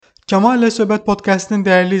Kamal ilə Söhbət podkastının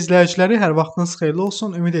dəyərli izləyiciləri, hər vaxtınız xeyirli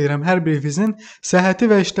olsun. Ümid edirəm hər birinizin səhhəti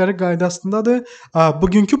və işləri qaydasındadır.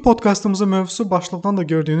 Bugünkü podkastımızın mövzusu başlıqdan da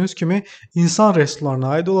gördüyünüz kimi insan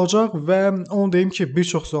resurslarına aid olacaq və onu deyim ki, bir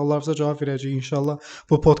çox suallarınıza cavab verəcəyik inşallah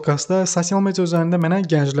bu podkastda. Sosial media üzərində mənə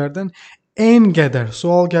gənclərdən ən qədər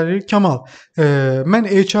sual gəlir. Kamal, mən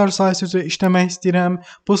HR sahəsi üzrə işləmək istəyirəm.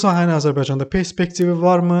 Bu sahənin Azərbaycanda perspektivi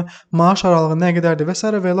varmı? Maaş aralığı nə qədərdir və s.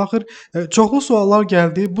 və ilaxır çoxlu suallar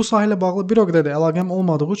gəldi. Bu sahə ilə bağlı bir o qədər də əlaqəm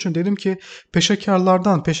olmadığı üçün dedim ki,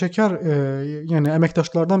 peşəkar yəni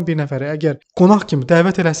əməkdaşlardan bir nəfəri əgər qonaq kimi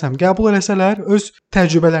dəvət eləsəm, qəbul eləsələr, öz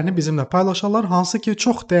təcrübələrini bizimlə paylaşarlar. Hansı ki,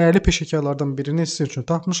 çox dəyərli peşəkarlardan birini sizin üçün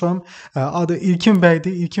tapmışam. Adı İlkin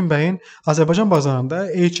bəydir. İlkin bəyin Azərbaycan bazarında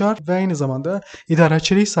HR və eyni zamanda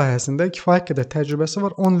idarəçilik sahəsində kifayət qədər təcrübəsi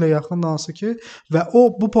var. 10 ilə yaxındır hansı ki və o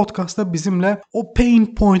bu podkastda bizimlə o pain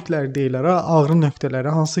pointlər deyirlər, ağrı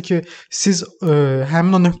nöqtələri, hansı ki siz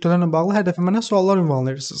həmin o nöqtələrlə bağlı hər dəfə mənə suallar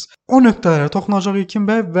ünvanlayırsınız. O nöqtələrə toxunacaq İlkin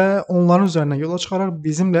bəy və onların üzərindən yola çıxaraq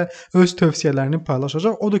bizimlə öz tövsiyələrini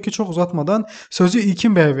paylaşacaq. Odur ki, çox uzatmadan sözü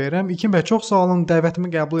İlkin bəyə verirəm. İlkin bəy, çox sağ olun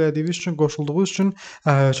dəvətimi qəbul etdiyiniz üçün, qoşulduğunuz üçün.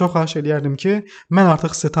 Çox xahiş eləyərdim ki, mən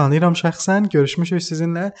artıq sizi tanıyıram şəxsən, görüşmüşük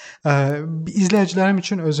sizinlə. İzləyicilərim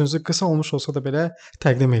üçün özünüzü qısa olmuş olsa da belə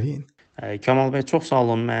təqdim eləyin. Kamal bəy, çox sağ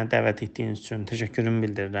olun mənə dəvət etdiyiniz üçün. Təşəkkürümü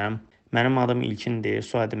bildirirəm. Mənim adım İlkindir,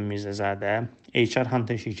 soyadım Mirzəzadə. HR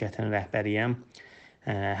Hunter şirkətinin rəhbəriyəm.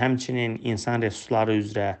 Həmçinin insan resursları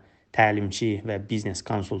üzrə təlimçi və biznes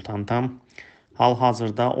konsultantam.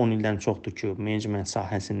 Hal-hazırda 10 ildən çoxdur ki, menecment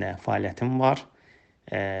sahəsində fəaliyyətim var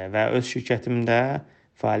və öz şirkətimdə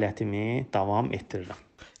fəaliyyətimi davam etdirirəm.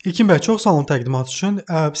 İlkin bəy, çox sağ olun təqdimat üçün.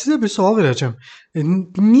 Sizə bir sual verəcəm.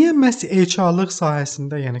 Niyə məhz HR-lıq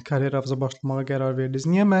sahəsində, yəni karyeranıza başlamağa qərar verdiniz?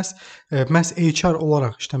 Niyə məhz HR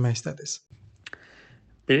olaraq işləmək istədiniz?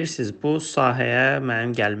 Bilirsiniz, bu sahəyə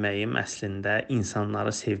mənim gəlməyim əslində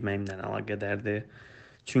insanları sevməyimlə əlaqədardır.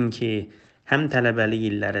 Çünki həm tələbəlik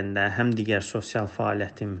illərində, həm digər sosial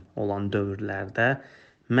fəaliyyətim olan dövrlərdə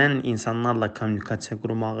mən insanlarla kommunikasiya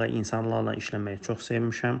qurmağı, insanlarla işləməyi çox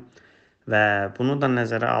sevmişəm. Və bunu da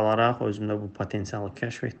nəzərə alaraq özümdə bu potensialı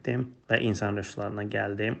kəşf etdim və insan resurslarına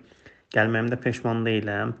gəldim. Gəlməyimdə peşman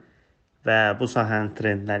deyiləm və bu sahənin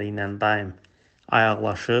trendləri ilə daim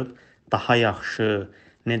ayaqlaşıb daha yaxşı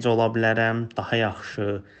necə ola bilərəm, daha yaxşı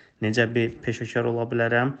necə bir peşəkar ola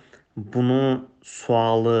bilərəm, bunu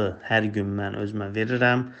sualı hər gün mən özümə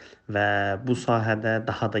verirəm və bu sahədə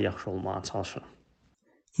daha da yaxşı olmağa çalışıram.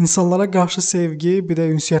 İnsanlara qarşı sevgi, bir də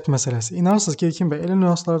ünsiyyət məsələsi. İnanırsınız ki, İlkin bəy, elə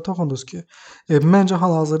nüanslara toxundunuz ki, məncə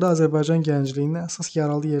hal-hazırda Azərbaycan gəncliyinin əsas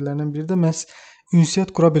yaralı yerlərindən biri də məhz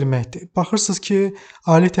ünsiyyət qura bilməkdir. Baxırsınız ki,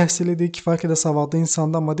 ali təhsillidir, kifayət qədər savadlı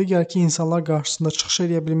insandır, amma digər ki, insanlar qarşısında çıxış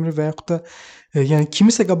edə bilmir və yaxud da yəni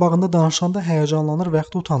kimisə qabağında danışanda həyəcanlanır və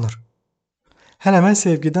yaxud da utanır. Hələ mən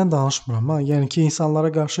sevgidən danışmıram, yəni ki, insanlara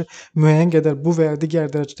qarşı müəyyən qədər bu və ya digər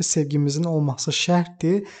dərəcədə sevgimizin olması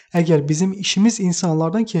şərtdir. Əgər bizim işimiz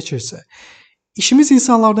insanlardan keçirsə, işimiz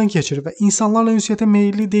insanlardan keçir və insanlarla ünsiyyətə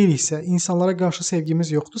meylli deyiliksə, insanlara qarşı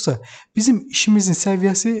sevgimiz yoxdursa, bizim işimizin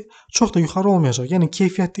səviyyəsi çox da yuxarı olmayacaq. Yəni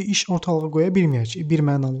keyfiyyətli iş ortalığa qoya bilməyəcəyik bir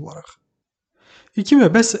mənalı olaraq. İlkin bəy,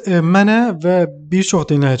 bəs mənə və bir çox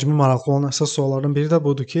dinləyicimin maraqlı olan əsas suallardan biri də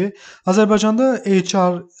budur ki, Azərbaycanda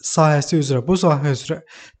HR sahəsi üzrə, bu sahə üzrə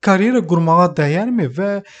karyera qurmağa dəyərmi və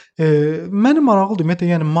mənim maraqlıdır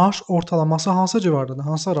ümumiyyətlə, yəni maaş ortalaması hansı civardadır,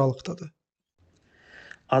 hansı aralıqdadır?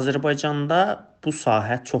 Azərbaycanda bu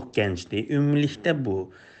sahə çox gəncdir. Ümumilikdə bu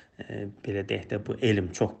belə deyək də bu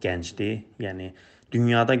elm çox gəncdir. Yəni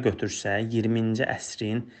dünyada götürsək 20-ci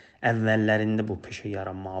əsrin əvvəllərində bu peşə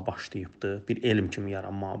yaranmağa başlayıbdı. Bir elm kimi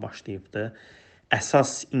yaranmağa başlayıbdı.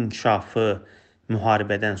 Əsas inkişafı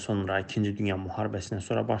müharibədən sonra, 2-ci Dünya müharibəsindən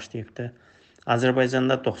sonra başlayıbdı.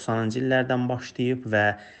 Azərbaycanda 90-cı illərdən başlayıb və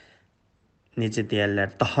necə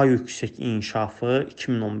deyirlər, daha yüksək inkişafı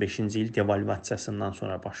 2015-ci il devalvasiyasından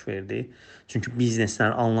sonra baş verdi. Çünki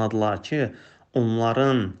bizneslər anladılar ki,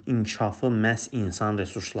 onların inkişafı məhz insan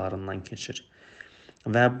resurslarından keçir.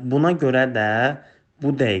 Və buna görə də bu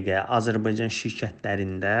dəqiqə Azərbaycan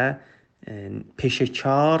şirkətlərində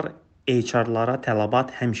peşəkar HR-lara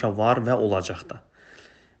tələbat həmişə var və olacaq da.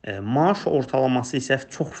 Maaş ortalaması isə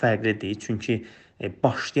çox fərqlidir. Çünki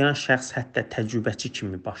başlayan şəxs hətta təcrübəçi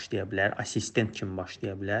kimi başlaya bilər, assistent kimi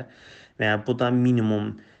başlaya bilər və bu da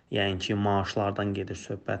minimum, yəni ki, maaşlardan gedir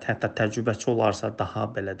söhbət. Hətta təcrübəçi olarsa daha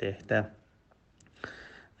belə deyək də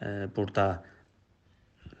burada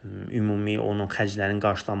ümumi onun xərclərin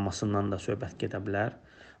qarşılanmasından da söhbət gedə bilər.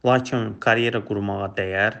 Lakin karyera qurmağa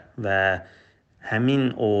dəyər və həmin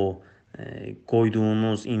o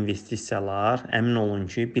qoyduğunuz investisiyalar əmin olun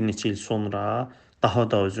ki, bir neçə il sonra daha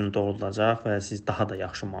da özün doğrulacaq və siz daha da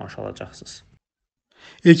yaxşı maaş alacaqsınız.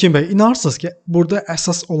 İlkin bəy, inanırsınız ki, burada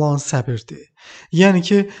əsas olan səbirdir. Yəni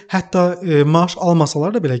ki, hətta maaş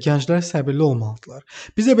almasalar da belə gənclər səbirli olmalıdırlar.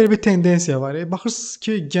 Bizdə belə bir tendensiya var. Baxırsınız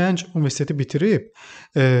ki, gənc universiteti bitirib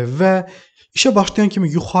və işə başlayan kimi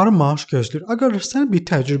yuxarı maaş gözləyir. Qardaş, sənin bir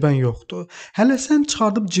təcrübən yoxdur. Hələ sən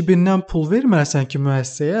çıxardıb cibindən pul verməlisən ki,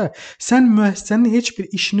 müəssisəyə. Sən müəssisənin heç bir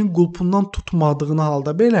işinin qulpundan tutmadığın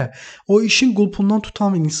halda belə o işin qulpundan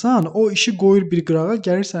tutan insan o işi qoyur bir qırağa,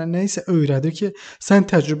 gəlir sənə nə isə öyrədir ki,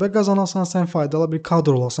 sən təcrübə qazanasan, sən faydalı bir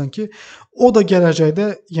kadr olasan ki, o da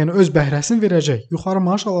gələcəkdə, yəni öz bəhrəsini verəcək, yuxarı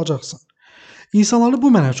maaş alacaqsan. İnsanları bu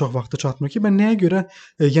mənə çox vaxt çatmır ki, mən nəyə görə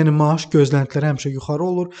yəni maaş gözləntiləri həmişə yuxarı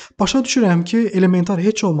olur. Başa düşürəm ki, elementar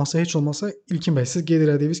heç olmasa İlkin bəy siz qeyd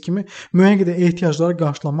etdiyiniz kimi müəyyən qədər ehtiyacları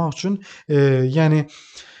qarşılamaq üçün yəni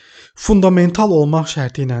fundamental olmaq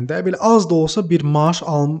şərti ilə də belə az da olsa bir maaş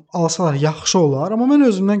alsalar yaxşı olar. Amma mən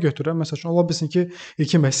özümdən götürürəm. Məsələn, ola bilsin ki,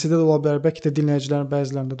 İlkin bəy sizdə də ola bilər, bəlkə də dinləyicilərin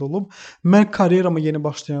bəzilərində də olub. Mən karyerama yeni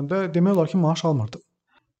başlayanda demək olar ki, maaş almırdım.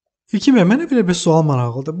 İlkin bəy, mənə belə bir sual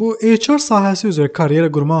maraqlıdır. Bu HR sahəsi üzrə karyera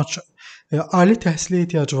qurmaq üçün ali təhsilə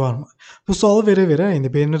ehtiyac varmı? Bu sualı verə-verə indi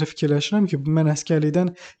beynimdə də fikirləşirəm ki, mən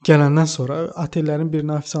əsgərlikdən gələndən sonra otellərin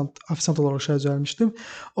birinə ofisiant olaraq işə düzəlmişdim.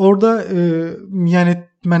 Orada yəni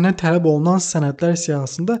məndən tələb olunan sənədlər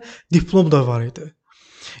siyahısında diplom da var idi.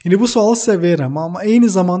 İndi bu sualı sizə verirəm, amma eyni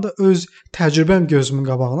zamanda öz təcrübəm gözümün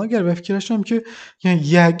qabağına gəlir və fikirləşirəm ki, yəni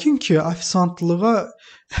yəqin ki, ofisiantlığa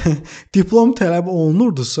diplom tələb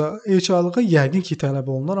olunurdusa, HR-lığa yəqin ki, tələb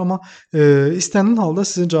olunar, amma istənilən halda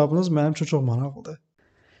sizin cavabınız mənim üçün çox maraqlıdır.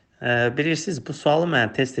 Bilirsiniz, bu sualı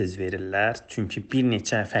mənə tez-tez verirlər. Çünki bir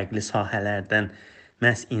neçə fərqli sahələrdən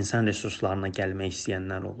məhz insan resurslarına gəlmək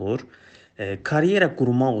istəyənlər olur. Karyera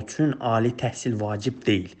qurmaq üçün ali təhsil vacib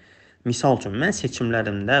deyil. Misal üçün, mən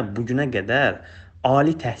seçimlərimdə bu günə qədər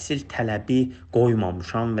ali təhsil tələbi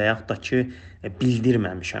qoymamışam və yaxud da ki,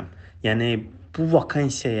 bildirməmişəm. Yəni, bu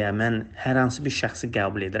vakansiyaya mən hər hansı bir şəxsi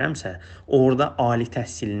qəbul edirəmsə, orada ali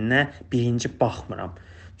təhsilinə birinci baxmıram.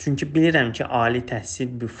 Çünki bilirəm ki, ali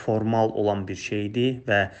təhsil bir formal olan bir şeydir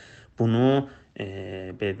və bunu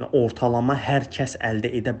belə ortalama hər kəs əldə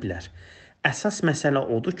edə bilər. Əsas məsələ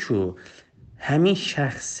odur ki, həmin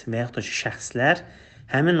şəxs və yaxud da ki, şəxslər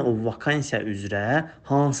həmin o vakansiya üzrə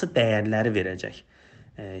hansı dəyərləri verəcək.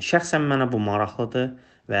 Şəxsən mənə bu maraqlıdır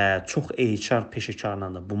və çox HR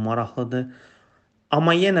peşəkarlarına da bu maraqlıdır.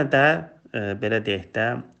 Amma yenə də belə deyək də,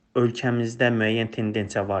 ölkəmizdə müəyyən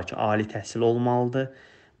tendensiya var ki, ali təhsil olmalıdır.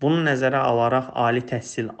 Bunu nəzərə alaraq ali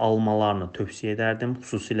təhsil almalarını tövsiyə edərdim,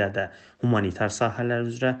 xüsusilə də humanitar sahələr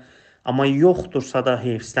üzrə. Amma yoxdursa da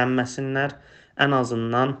heyfslənməsinlər. Ən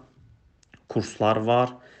azından kurslar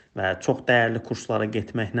var və çox dəyərli kurslara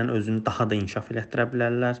getməklə özünü daha da inkişaf elətdirə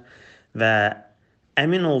bilərlər və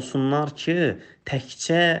əmin olsunlar ki,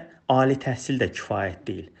 təkcə ali təhsil də kifayət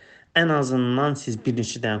deyil. Ən azından siz bir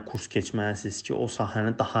neçə dənə kurs keçməlisiniz ki, o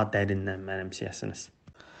sahəni daha dərindən mənimsəyəsiniz.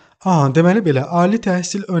 Deməli belə, ali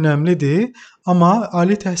təhsil önəmlidir, amma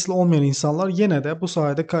ali təhsil olmayan insanlar yenə də bu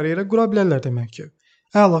sahədə karyera qura bilərlər demək ki.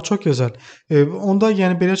 Əla, çox gözəl. Onda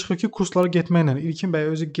yəni belə çıxır ki, kurslara getməklə İlkin bəy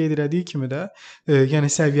özü qeyd elədiyi kimi də,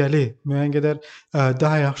 yəni səviyyəli, müəyyən qədər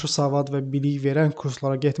daha yaxşı savad və bilik verən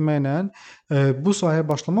kurslara getməklə bu sahəyə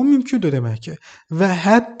başlamaq mümkündür demək ki. Və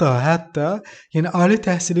hətta yəni ali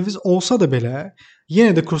təhsiliniz olsa da belə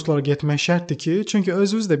yenə də kurslara getmək şərtdir ki, çünki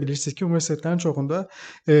özünüz də bilirsiniz ki, universitetlərin çoxunda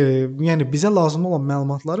yəni bizə lazım olan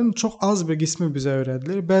məlumatların çox az bir qismi bizə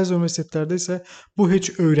öyrədilir. Bəzi universitetlərdə isə bu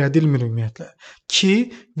heç öyrədilmir ümumiyyətlə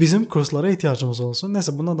ki, bizim kurslara ehtiyacımız olsun.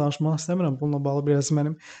 Nəsə bundan danışmaq istəmirəm. Bununla bağlı biraz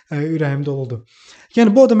mənim ürəyimdə oldu.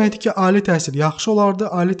 Yəni bu o deməkdir ki, ali təhsil yaxşı olardı.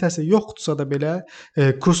 Ali təhsil yoxdursa da belə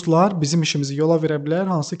kurslar bizim işimizi yola verə bilər.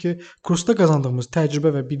 Hansı ki, kursda qazandığımız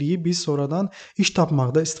təcrübə və biliyi biz sonradan iş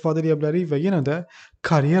tapmaqda istifadə edə bilərik və yenə də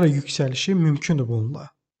karyera yüksəlişi mümkündür bununla.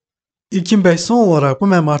 İlkin bəy, son olaraq bu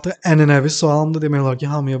mənim artıq ənənəvi sualımdır. Demək olar ki,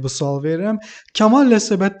 hamıya bu sual verirəm. Kamal ilə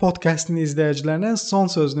söhbət podkastının izləyicilərinə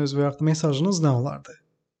son sözünüz və yaxud mesajınız nə olardı?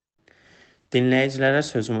 Dinləyicilərə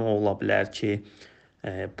sözüm ola bilər ki,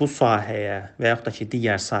 bu sahəyə və yaxud da ki,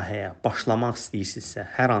 digər sahəyə başlamaq istəyirsinizsə,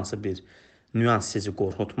 hər hansı bir nüans sizi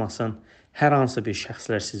qorxutmasın, hər hansı bir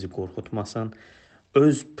şəxslər sizi qorxutmasın.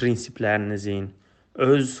 Öz prinsiplərinizin,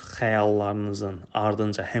 öz xəyallarınızın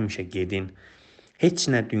ardınca həmişə gedin. Heç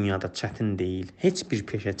nə dünyada çətin deyil, heç bir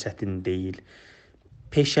peşə çətin deyil.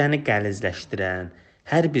 Peşəni qəlizləşdirən,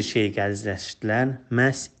 hər bir şeyi qəlizləşdirən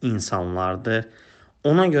məhz insanlardır.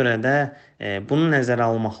 Ona görə də bunu nəzərə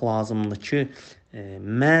almaq lazımdır ki,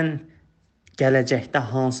 mən gələcəkdə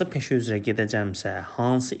hansı peşə üzrə gedəcəmsə,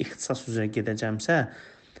 hansı ixtisas üzrə gedəcəmsə,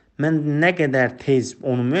 Mən nə qədər tez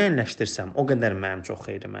onu müəyyənləşdirsəm, o qədər mənim çox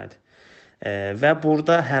xeyrimədir. Və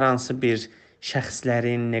burada hər hansı bir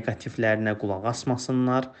şəxslərin neqativlərinə qulaq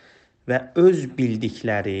asmasınlar və öz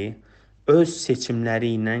bildikləri, öz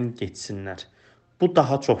seçimləri ilə getsinlər. Bu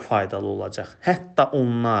daha çox faydalı olacaq. Hətta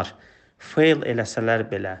onlar fail eləsələr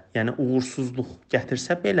belə, yəni uğursuzluq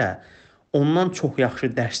gətirsə belə, ondan çox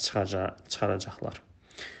yaxşı dərs çıxaracaqlar.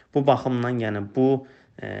 Bu baxımdan, yəni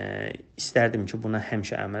istərdim ki, buna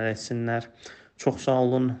həmişə əməl etsinlər. Çox sağ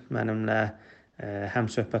olun mənimlə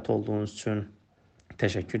həmsöhbət olduğunuz üçün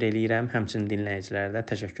təşəkkür eləyirəm. Həmçinin dinləyicilərə də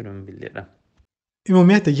təşəkkürümü bildirirəm.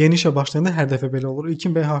 Ümumiyyətlə yeni işə başlayanda hər dəfə belə olur.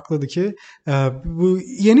 İlkin bəy haqlıdır ki, bu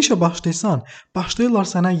yeni işə başlayırsan, başlayırlar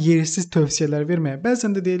sənə yersiz tövsiyələr verməyə.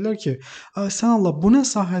 Bəzən də deyirlər ki, sən Allah bu nə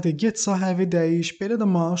sahədir? Get sahəvi dəyiş, belə də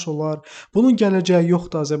maaş olar. Bunun gələcəyi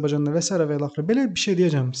yoxdur Azərbaycanda və s. və ilaxır. Belə bir şey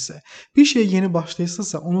deyəcəm sizə. Bir şeyə yeni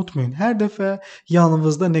başlayırsınızsa unutmayın, hər dəfə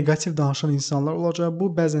yanınızda neqativ danışan insanlar olacaq.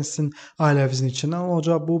 Bu bəzən sizin ailəvinizin içindən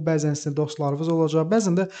olacaq, bu bəzən sizin dostlarınız olacaq,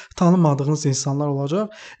 bəzən də tanımadığınız insanlar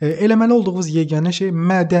olacaq. Eləməli olduğunuz yeganə şey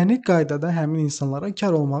mədəni qaydada həmin insanlara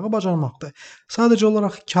kar olmağı bacarmaqdır. Sadəcə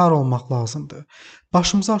olaraq kar olmaq lazımdır.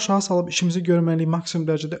 Başımızı aşağı salıb işimizi görməliyik, maksimum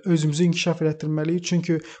dərəcədə özümüzü inkişaf elətdirməliyik.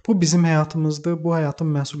 Çünki bu bizim həyatımızdır, bu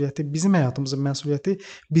həyatın məsuliyyəti, bizim həyatımızın məsuliyyəti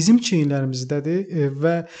bizim çiyinlərimizdədir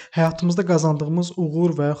və həyatımızda qazandığımız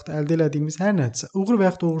uğur və yaxud əldə etdiyimiz hər nədirsə, uğur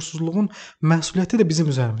və yaxud uğursuzluğun məsuliyyəti də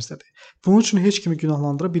bizim üzərimizdədir. Bunun üçün heç kimi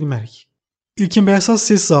günahlandıra bilmərik. İlkin bəy, əsas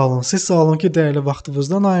siz sağ olun. Siz sağ olun ki, dəyərli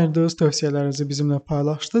vaxtınızdan ayırdınız, tövsiyələrinizi bizimlə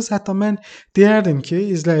paylaşdınız. Hətta mən deyərdim ki,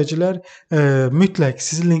 izləyicilər mütləq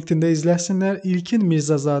sizi LinkedIn-də izləsinlər. İlkin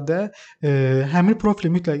Mirzazadə həmin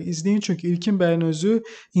profili mütləq izləyin, çünki İlkin bəyin özü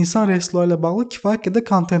insan resursları ilə bağlı kifayət qədər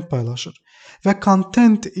kontent paylaşır. Və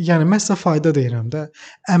kontent, yəni mən sizə fayda deyirəm də,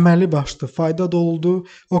 əməli başlı, fayda doludur.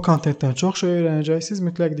 O kontentdən çox şey öyrənəcəksiniz.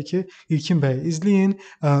 Mütləqdir ki, İlkin bəyi izləyin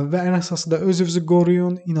və ən əsası da özünüzü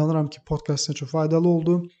qoruyun. İnanıram ki, podkast sizə çox faydalı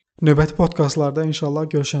oldu. Növbəti podkastlarda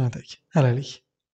inşallah görüşənədək. Hələlik.